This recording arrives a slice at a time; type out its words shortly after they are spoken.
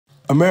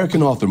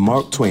American author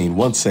Mark Twain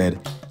once said,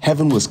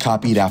 "Heaven was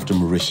copied after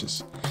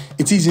Mauritius."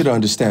 It's easy to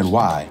understand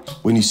why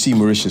when you see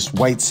Mauritius'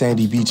 white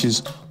sandy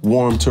beaches,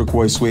 warm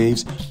turquoise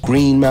waves,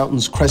 green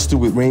mountains crested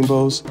with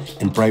rainbows,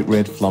 and bright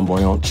red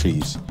flamboyant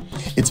trees.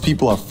 Its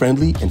people are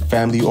friendly and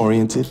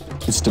family-oriented,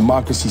 its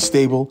democracy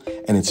stable,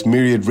 and its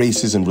myriad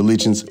races and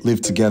religions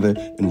live together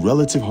in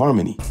relative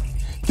harmony.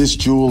 This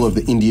jewel of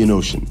the Indian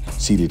Ocean,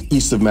 seated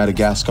east of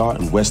Madagascar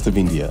and west of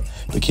India,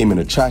 became an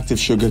attractive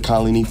sugar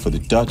colony for the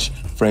Dutch,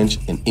 French,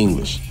 and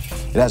English.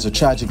 It has a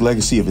tragic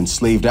legacy of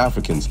enslaved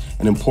Africans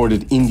and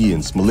imported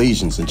Indians,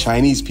 Malaysians, and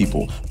Chinese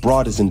people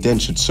brought as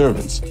indentured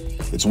servants.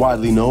 It's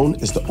widely known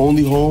as the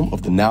only home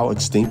of the now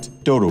extinct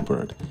dodo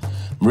bird.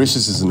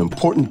 Mauritius is an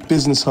important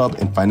business hub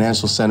and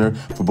financial center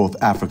for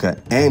both Africa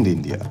and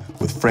India,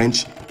 with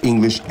French,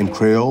 English, and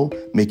Creole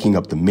making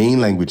up the main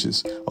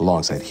languages,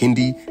 alongside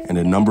Hindi and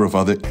a number of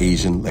other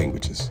Asian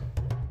languages.